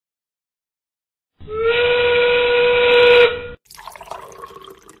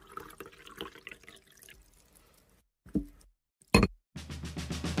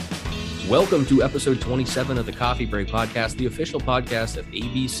Welcome to episode 27 of the Coffee Break Podcast, the official podcast of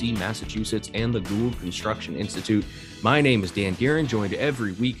ABC Massachusetts and the Gould Construction Institute. My name is Dan Guerin, joined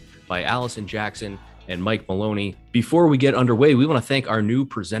every week by Allison Jackson and Mike Maloney. Before we get underway, we want to thank our new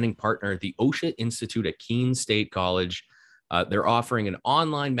presenting partner, the OSHA Institute at Keene State College. They're offering an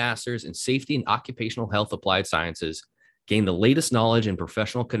online master's in safety and occupational health applied sciences. Gain the latest knowledge and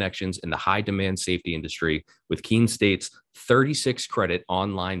professional connections in the high-demand safety industry with Keene State's 36-credit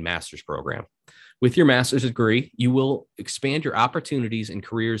online master's program. With your master's degree, you will expand your opportunities in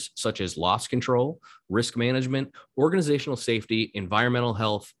careers such as loss control, risk management, organizational safety, environmental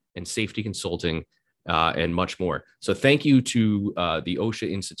health, and safety consulting, and much more. So thank you to the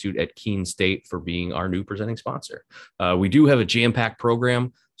OSHA Institute at Keene State for being our new presenting sponsor. We do have a jam-packed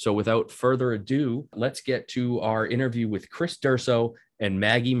program. So without further ado, let's get to our interview with Chris Durso and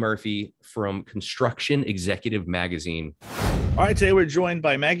Maggie Murphy from Construction Executive Magazine. All right, today we're joined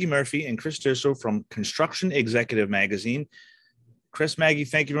by Maggie Murphy and Chris Durso from Construction Executive Magazine. Chris, Maggie,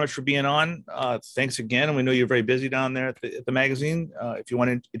 thank you very much for being on. Thanks again. And we know you're very busy down there at the magazine. If you want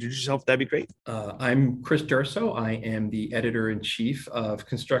to introduce yourself, that'd be great. I'm Chris Durso. I am the editor-in-chief of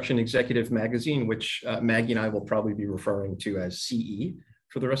Construction Executive Magazine, which Maggie and I will probably be referring to as CE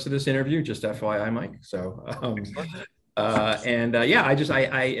for the rest of this interview, just FYI, Mike. So, I'm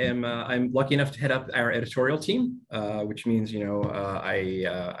lucky enough to head up our editorial team, which means,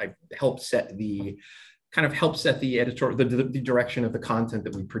 I help set the editorial, the direction of the content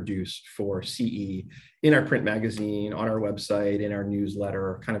that we produce for CE in our print magazine, on our website, in our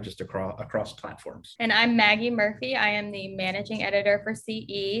newsletter, kind of just across platforms. And I'm Maggie Murphy. I am the managing editor for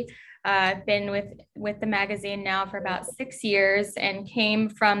CE. I've been with the magazine now for about 6 years and came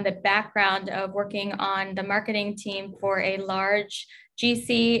from the background of working on the marketing team for a large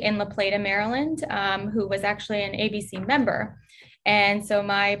GC in La Plata, Maryland, who was actually an ABC member. And so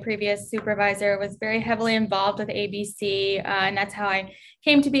my previous supervisor was very heavily involved with ABC, and that's how I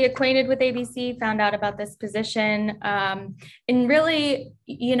came to be acquainted with ABC, found out about this position. And really,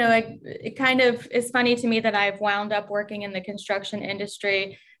 it kind of is funny to me that I've wound up working in the construction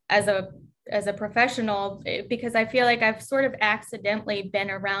industry as a professional, because I feel like I've sort of accidentally been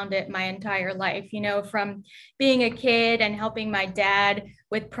around it my entire life, from being a kid and helping my dad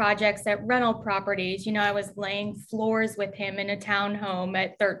with projects at rental properties. I was laying floors with him in a townhome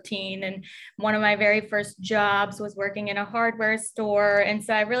at 13. And one of my very first jobs was working in a hardware store. And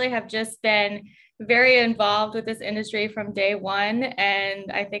so I really have just been very involved with this industry from day one.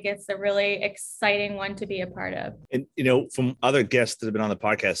 And I think it's a really exciting one to be a part of. And, from other guests that have been on the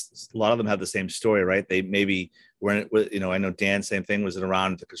podcast, a lot of them have the same story, right? They maybe weren't, I know Dan, same thing, was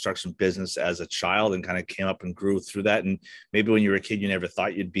around the construction business as a child and kind of came up and grew through that. And maybe when you were a kid, you never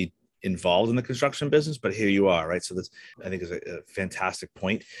thought you'd be involved in the construction business, but here you are, right? So this, I think, is a fantastic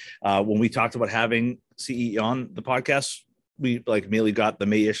point. When we talked about having CE on the podcast, we immediately got the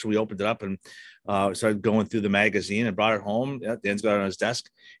May issue. We opened it up and started going through the magazine and brought it home. Yeah, Dan's got it on his desk.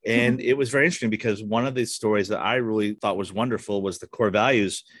 And it was very interesting because one of the stories that I really thought was wonderful was the core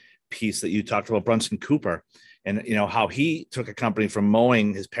values piece that you talked about, Brunson Cooper, and how he took a company from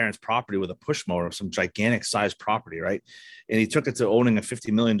mowing his parents' property with a push mower, some gigantic size property, right? And he took it to owning a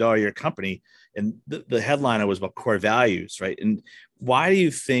 $50 million a year company. And the headliner was about core values, right? And why do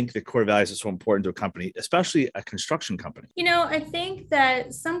you think the core values are so important to a company, especially a construction company? I think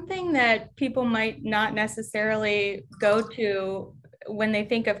that something that people might not necessarily go to when they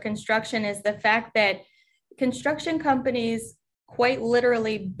think of construction is the fact that construction companies quite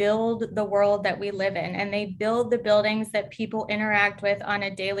literally build the world that we live in, and they build the buildings that people interact with on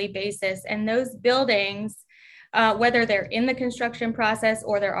a daily basis. And those buildings, whether they're in the construction process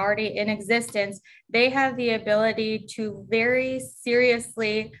or they're already in existence, they have the ability to very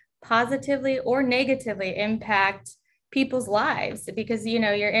seriously, positively or negatively impact people's lives, because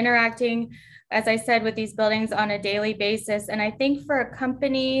you're interacting, as I said, with these buildings on a daily basis. And I think for a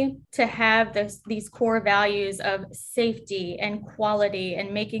company to have these core values of safety and quality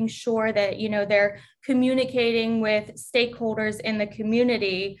and making sure that they're communicating with stakeholders in the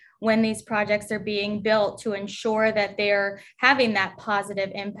community when these projects are being built to ensure that they're having that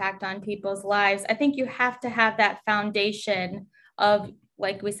positive impact on people's lives, I think you have to have that foundation of,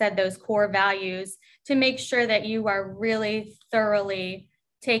 like we said, those core values to make sure that you are really thoroughly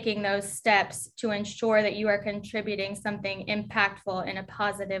taking those steps to ensure that you are contributing something impactful in a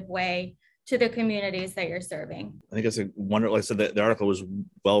positive way to the communities that you're serving. I think it's a wonderful, like I said, the article was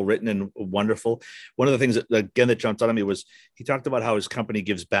well written and wonderful. One of the things that jumped out at me was he talked about how his company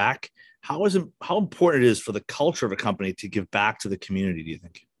gives back. How important it is for the culture of a company to give back to the community, do you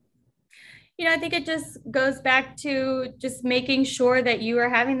think? I think it just goes back to just making sure that you are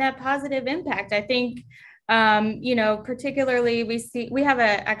having that positive impact. I think, particularly we have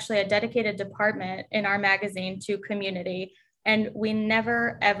actually a dedicated department in our magazine to community, and we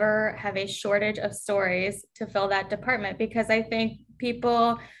never, ever have a shortage of stories to fill that department, because I think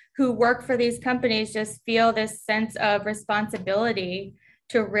people who work for these companies just feel this sense of responsibility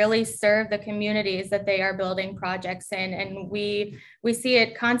to really serve the communities that they are building projects in. And we see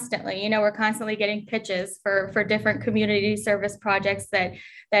it constantly. We're constantly getting pitches for different community service projects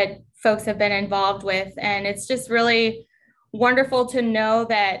that folks have been involved with. And it's just really wonderful to know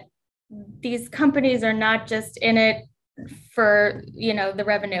that these companies are not just in it for the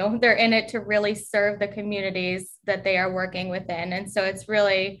revenue. They're in it to really serve the communities that they are working within. And so I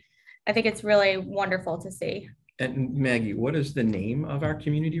think it's really wonderful to see. And Maggie, what is the name of our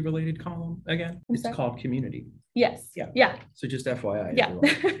community related column again? It's called Community. Yes. Yeah. So just FYI. Yeah.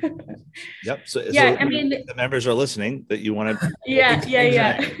 Yep. So I mean, if the members are listening that you want to. Yeah.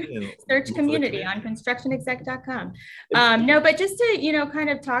 Search community on constructionexec.com. No, but just to, kind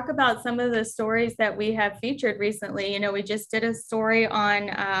of talk about some of the stories that we have featured recently. We just did a story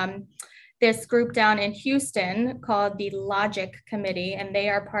on this group down in Houston called the Logic Committee, and they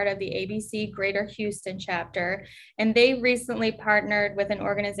are part of the ABC Greater Houston chapter. And they recently partnered with an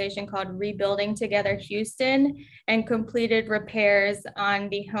organization called Rebuilding Together Houston and completed repairs on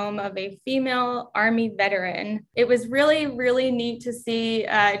the home of a female Army veteran. It was really, really neat to see.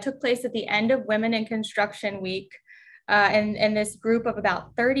 It took place at the end of Women in Construction Week. And this group of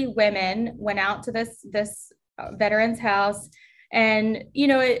about 30 women went out to this veteran's house. And,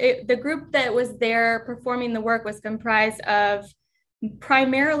 the group that was there performing the work was comprised of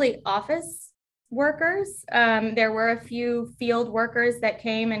primarily office workers. There were a few field workers that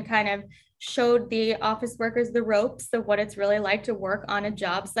came and kind of showed the office workers the ropes of what it's really like to work on a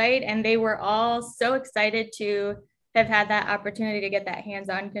job site. And they were all so excited to have had that opportunity to get that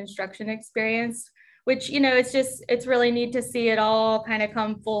hands-on construction experience, which, it's really neat to see it all kind of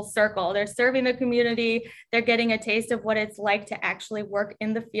come full circle. They're serving the community. They're getting a taste of what it's like to actually work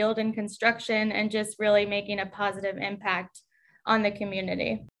in the field in construction and just really making a positive impact on the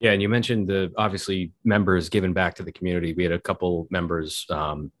community. Yeah. And you mentioned the obviously members giving back to the community. We had a couple members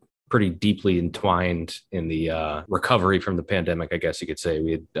pretty deeply entwined in the recovery from the pandemic, I guess you could say.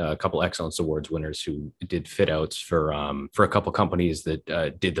 We had a couple Excellence Awards winners who did fit outs for a couple companies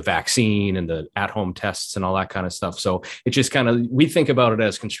that did the vaccine and the at-home tests and all that kind of stuff. So it just kind of, we think about it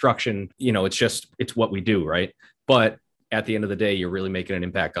as construction, it's what we do, right? But at the end of the day, you're really making an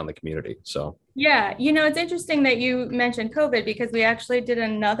impact on the community. So yeah, it's interesting that you mentioned COVID, because we actually did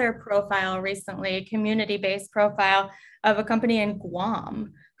another profile recently, a community-based profile of a company in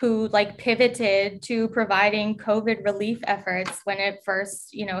Guam who pivoted to providing COVID relief efforts when it first,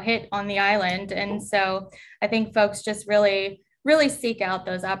 hit on the island. And so I think folks just really, really seek out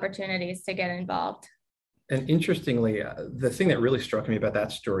those opportunities to get involved. And interestingly, the thing that really struck me about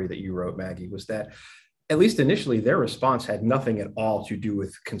that story that you wrote, Maggie, was that at least initially, their response had nothing at all to do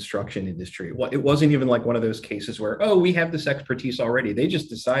with construction industry. It wasn't even like one of those cases where, we have this expertise already. They just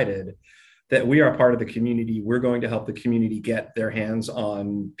decided that we are part of the community. We're going to help the community get their hands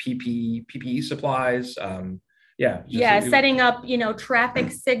on PPE supplies. Setting up,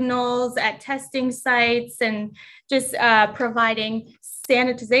 traffic signals at testing sites, and just providing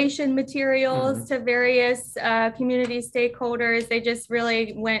sanitization materials to various community stakeholders. They just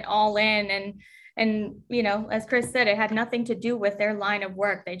really went all in, and as Chris said, it had nothing to do with their line of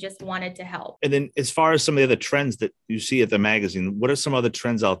work. They just wanted to help. And then as far as some of the other trends that you see at the magazine, what are some other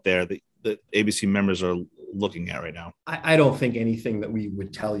trends out there that ABC members are looking at right now? I don't think anything that we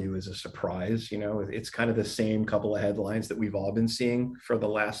would tell you is a surprise. It's kind of the same couple of headlines that we've all been seeing for the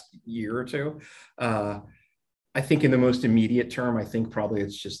last year or two. I think in the most immediate term, I think probably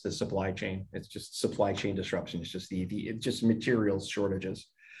it's just the supply chain. It's just supply chain disruption. It's just it's just materials shortages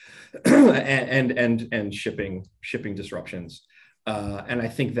and shipping disruptions. And I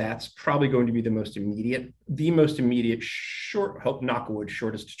think that's probably going to be the most immediate knock on wood,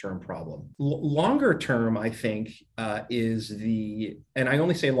 shortest term problem. Longer term, I think, and I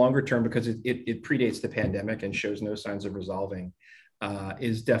only say longer term because it predates the pandemic and shows no signs of resolving,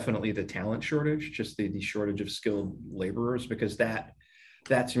 is definitely the talent shortage, just the shortage of skilled laborers, because that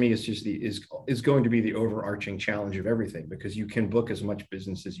to me is just is going to be the overarching challenge of everything, because you can book as much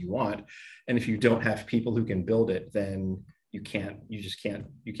business as you want, and if you don't have people who can build it, then you can't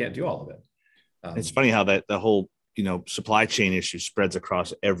do all of it. It's funny how that the whole supply chain issue spreads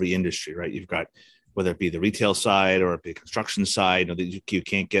across every industry, right? You've got whether it be the retail side or it be construction side. You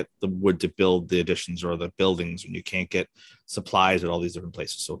can't get the wood to build the additions or the buildings, and you can't get supplies at all these different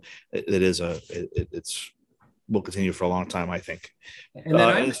places. So it's will continue for a long time, I think. And then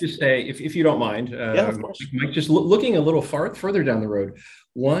I would just say, if you don't mind, yeah, of course. Mike, just looking a little further down the road,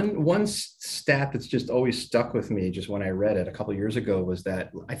 one stat that's just always stuck with me, just when I read it a couple of years ago, was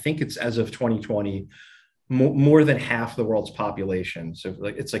that I think it's as of 2020, more than half the world's population, so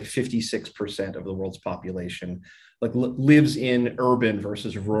it's like 56% of the world's population, like lives in urban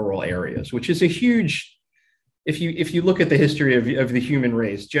versus rural areas, which is a huge. If you look at the history of the human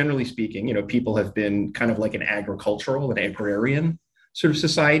race, generally speaking, people have been kind of like an agricultural and agrarian sort of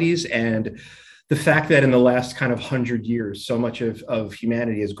societies. And the fact that in the last kind of 100 years, so much of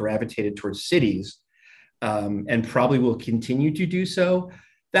humanity has gravitated towards cities, and probably will continue to do so,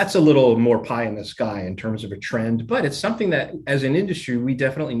 that's a little more pie in the sky in terms of a trend. But it's something that as an industry, we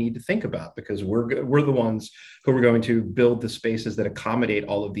definitely need to think about, because we're the ones who are going to build the spaces that accommodate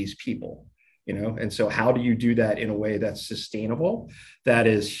all of these people. And so how do you do that in a way that's sustainable,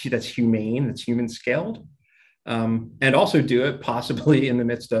 that's humane, that's human scaled, and also do it possibly in the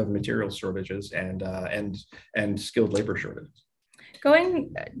midst of material shortages and skilled labor shortages.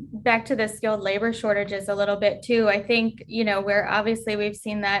 Going back to the skilled labor shortages a little bit too, I think, where obviously we've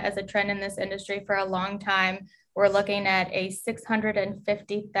seen that as a trend in this industry for a long time. We're looking at a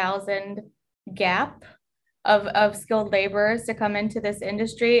 650,000 gap of skilled laborers to come into this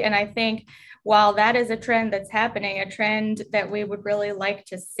industry. And I think while that is a trend that's happening, a trend that we would really like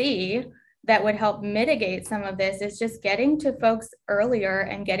to see that would help mitigate some of this is just getting to folks earlier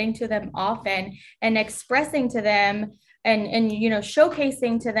and getting to them often and expressing to them and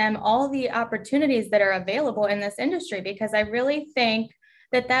showcasing to them all the opportunities that are available in this industry, because I really think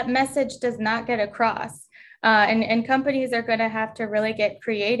that message does not get across. And companies are going to have to really get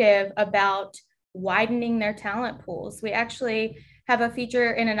creative about widening their talent pools. We actually have a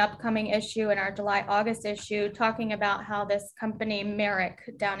feature in an upcoming issue, in our July-August issue, talking about how this company,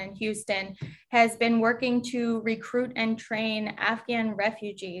 Merrick, down in Houston, has been working to recruit and train Afghan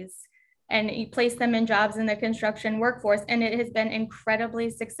refugees and place them in jobs in the construction workforce. And it has been incredibly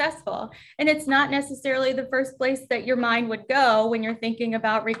successful. And it's not necessarily the first place that your mind would go when you're thinking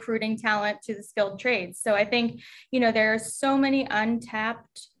about recruiting talent to the skilled trades. So I think, there are so many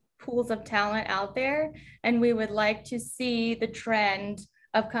untapped pools of talent out there, and we would like to see the trend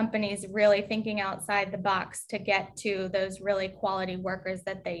of companies really thinking outside the box to get to those really quality workers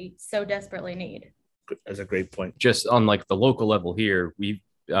that they so desperately need. That's a great point. Just on like the local level here,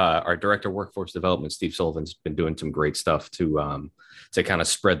 our director of workforce development, Steve Sullivan's been doing some great stuff to kind of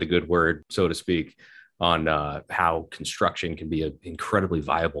spread the good word, so to speak, on how construction can be an incredibly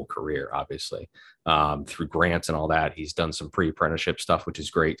viable career, obviously, through grants and all that. He's done some pre-apprenticeship stuff, which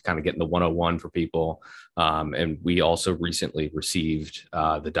is great, kind of getting the 101 for people. And we also recently received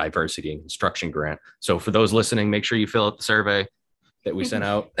the Diversity in Construction grant. So for those listening, make sure you fill out the survey that we sent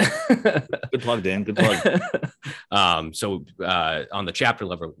out. Good plug, Dan. Good plug. So on the chapter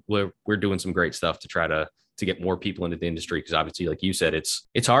level, we're doing some great stuff to try to get more people into the industry, because obviously, like you said,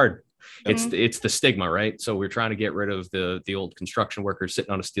 it's hard. It's the stigma, right? So we're trying to get rid of the old construction worker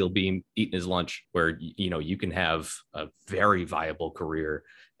sitting on a steel beam eating his lunch, where you can have a very viable career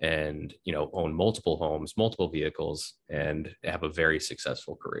and own multiple homes, multiple vehicles, and have a very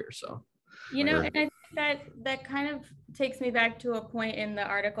successful career. So and I think that kind of takes me back to a point in the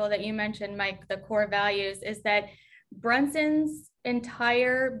article that you mentioned, Mike. The core values is that Brunson's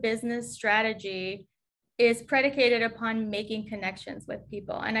entire business strategy is predicated upon making connections with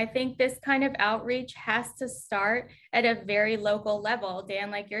people. And I think this kind of outreach has to start at a very local level, Dan,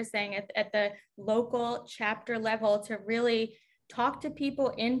 like you're saying, at the local chapter level, to really talk to people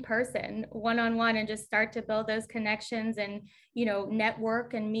in person, one-on-one, and just start to build those connections and,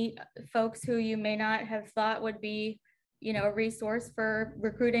 network and meet folks who you may not have thought would be, a resource for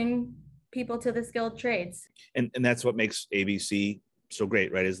recruiting people to the skilled trades. And that's what makes ABC so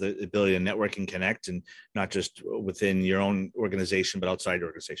great, right? Is the ability to network and connect, and not just within your own organization, but outside your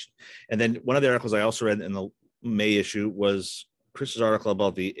organization. And then one of the articles I also read in the May issue was Chris's article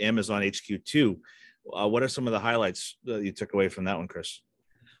about the Amazon HQ2. What are some of the highlights that you took away from that one, Chris?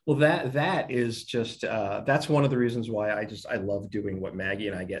 Well, that is just that's one of the reasons why I love doing what Maggie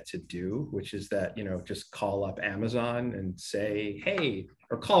and I get to do, which is that just call up Amazon and say, hey,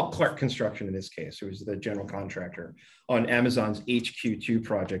 or call up Clark Construction in this case, who is the general contractor on Amazon's HQ2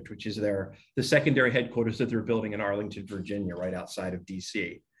 project, which is the secondary headquarters that they're building in Arlington, Virginia, right outside of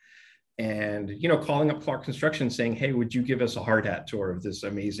DC. And calling up Clark Construction saying, hey, would you give us a hard hat tour of this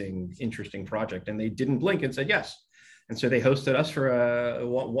amazing, interesting project? And they didn't blink and said yes. And so they hosted us for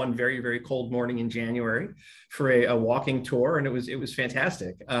one very, very cold morning in January for a walking tour. And it was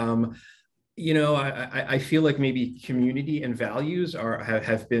fantastic. I feel like maybe community and values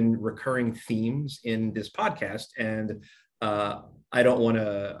have been recurring themes in this podcast. And I want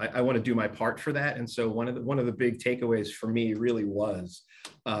to do my part for that. And so one of the big takeaways for me really was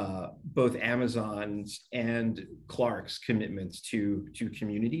both Amazon's and Clark's commitments to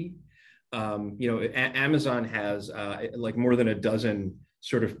community. Amazon has like more than a dozen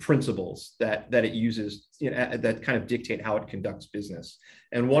sort of principles that it uses, that kind of dictate how it conducts business.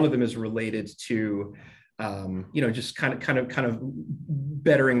 And one of them is related to just kind of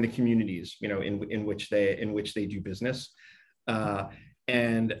bettering the communities, in which they do business.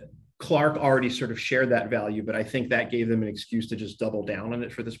 And Clark already sort of shared that value, but I think that gave them an excuse to just double down on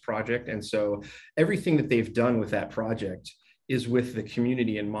it for this project. And so everything that they've done with that project is with the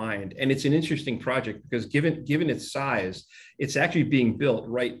community in mind. And it's an interesting project because given its size, it's actually being built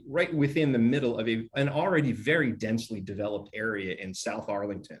right within the middle of an already very densely developed area in South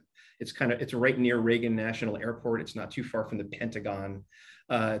Arlington. It's right near Reagan National Airport. It's not too far from the Pentagon.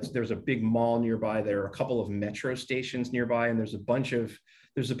 There's a big mall nearby. There are a couple of metro stations nearby, and there's a bunch of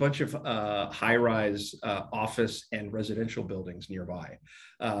high-rise office and residential buildings nearby.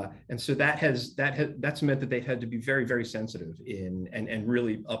 And so that's meant that they've had to be very, very sensitive and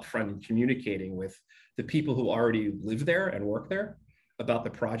really upfront in communicating with the people who already live there and work there about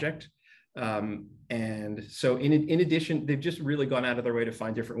the project. And so in addition, they've just really gone out of their way to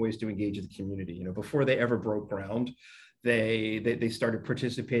find different ways to engage the community. Before they ever broke ground, they started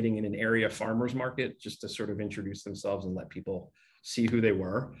participating in an area farmers market just to sort of introduce themselves and let people see who they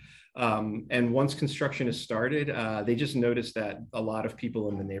were. And once construction is started, they just noticed that a lot of people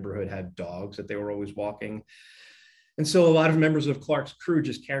in the neighborhood had dogs that they were always walking. And so a lot of members of Clark's crew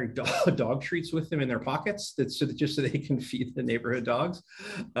just carried dog treats with them in their pockets so they can feed the neighborhood dogs.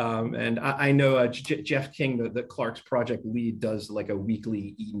 And I know Jeff King, the Clark's project lead, does like a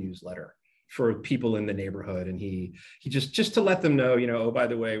weekly e-newsletter for people in the neighborhood. And he just to let them know, oh, by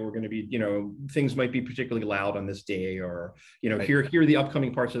the way, we're going to be, things might be particularly loud on this day, or, right. here are the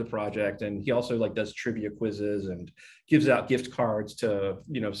upcoming parts of the project. And he also does trivia quizzes and gives out gift cards to,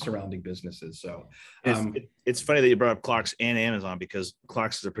 surrounding businesses. So it's funny that you brought up Clark's and Amazon, because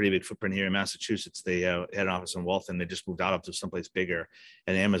Clark's is a pretty big footprint here in Massachusetts. They had an office in Waltham. They just moved out up to someplace bigger,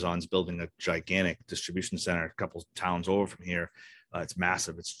 and Amazon's building a gigantic distribution center a couple towns over from here. It's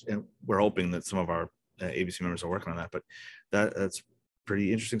massive. And we're hoping that some of our ABC members are working on that, but that's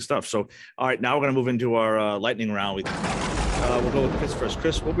pretty interesting stuff. So, all right, now we're going to move into our lightning round. We'll go with Chris first.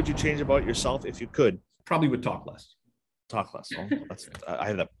 Chris, what would you change about yourself if you could? Probably would talk less. Talk less. Well, I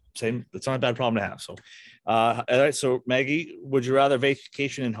have that same. That's not a bad problem to have. So, all right. So, Maggie, would you rather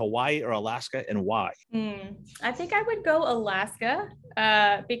vacation in Hawaii or Alaska, and why? I think I would go Alaska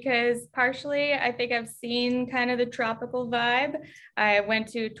because partially I think I've seen kind of the tropical vibe. I went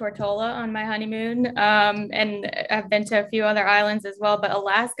to Tortola on my honeymoon, and I've been to a few other islands as well. But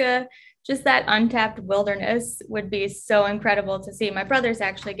Alaska, just that untapped wilderness would be so incredible to see. My brother's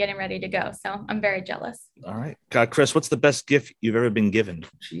actually getting ready to go, so I'm very jealous. All right. Chris, what's the best gift you've ever been given?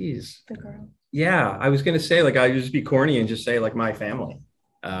 Jeez. The girl. Yeah, I was going to say, I'd just be corny and just say, my family.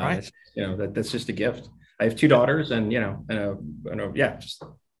 Right. That's just a gift. I have two daughters, and, just.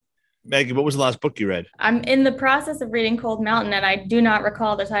 Maggie, what was the last book you read? I'm in the process of reading Cold Mountain, and I do not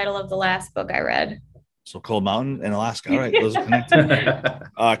recall the title of the last book I read. So Cold Mountain and Alaska. All right, those are connected.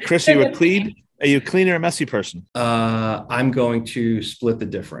 Chris, are you a clean or a messy person? I'm going to split the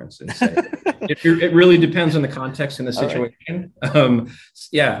difference and say it really depends on the context and the situation. Right.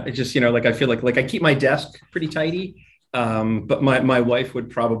 It just, I feel like I keep my desk pretty tidy. But my wife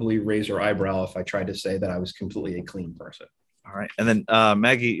would probably raise her eyebrow if I tried to say that I was completely a clean person. All right. And then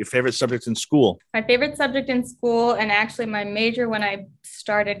Maggie, your favorite subject in school? My favorite subject in school, and actually my major when I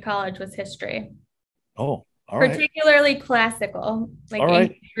started college, was history. Oh, all right. Particularly classical, like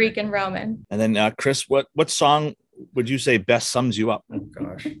ancient Greek and Roman. And then Chris, what song would you say best sums you up? Oh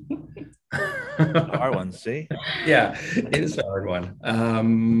gosh. Hard one, see? Yeah, it is a hard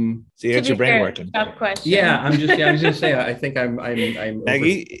one. See, it's your brain working. Tough question. Yeah, I was gonna say, I think I'm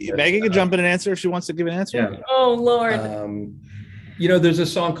Maggie can jump in and answer if she wants to give an answer. Yeah. Oh Lord. There's a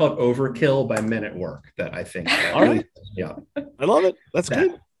song called Overkill by Men at Work that I think. All right. Yeah. I love it. That's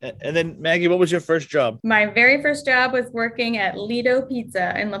good. And then Maggie, what was your first job? My very first job was working at Lido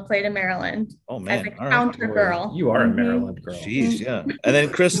Pizza in La Plata, Maryland. Oh man, as a counter girl. You are a Maryland girl. Jeez, yeah. And then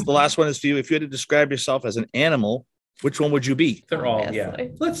Chris, the last one is for you. If you had to describe yourself as an animal Which one would you be? They're all, Obviously.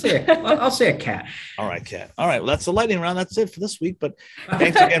 yeah. Let's say, I'll say a cat. All right, Kat. All right. Well, that's the lightning round. That's it for this week. But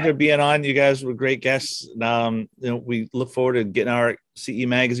thanks again for being on. You guys were great guests. We look forward to getting our CE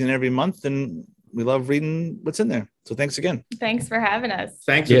magazine every month, and we love reading what's in there. So thanks again. Thanks for having us.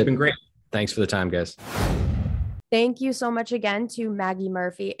 Thanks. Yeah. It's been great. Thanks for the time, guys. Thank you so much again to Maggie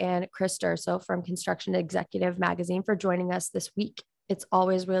Murphy and Chris Durso from Construction Executive Magazine for joining us this week. It's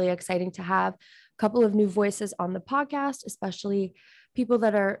always really exciting to have a couple of new voices on the podcast, especially people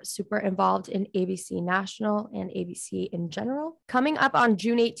that are super involved in ABC National and ABC in general. Coming up on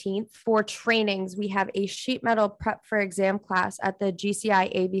June 18th for trainings, we have a sheet metal prep for exam class at the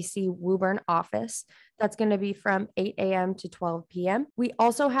GCI ABC Woburn office. That's going to be from 8 a.m. to 12 p.m. We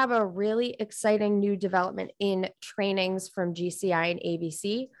also have a really exciting new development in trainings from GCI and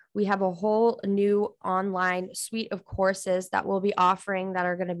ABC. We have a whole new online suite of courses that we'll be offering that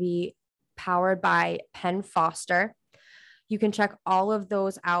are going to be powered by Penn Foster. You can check all of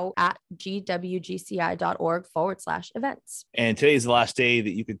those out at gwgci.org/events. And today is the last day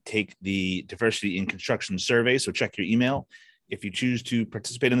that you could take the Diversity in Construction survey. So check your email. If you choose to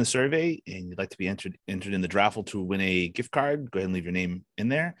participate in the survey and you'd like to be entered in the raffle to win a gift card, go ahead and leave your name in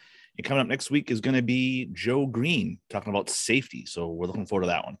there. And coming up next week is going to be Joe Green talking about safety. So we're looking forward to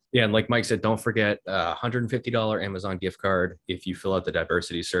that one. Yeah, and like Mike said, don't forget $150 Amazon gift card if you fill out the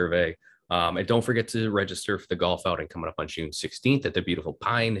diversity survey. And don't forget to register for the golf outing coming up on June 16th at the beautiful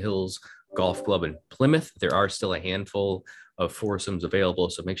Pine Hills Golf Club in Plymouth. There are still a handful of foursomes available,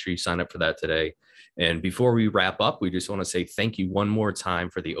 so make sure you sign up for that today. And before we wrap up, we just want to say thank you one more time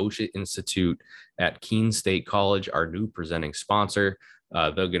for the OSHA Institute at Keene State College, our new presenting sponsor.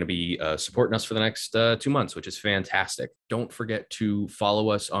 They're going to be supporting us for the next 2 months, which is fantastic. Don't forget to follow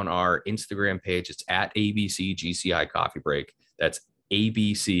us on our Instagram page. It's at ABC GCI Coffee Break. That's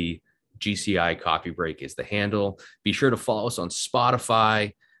ABC GCI Coffee Break is the handle. Be sure to follow us on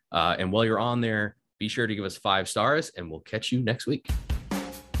Spotify. And while you're on there, be sure to give us 5 stars, and we'll catch you next week.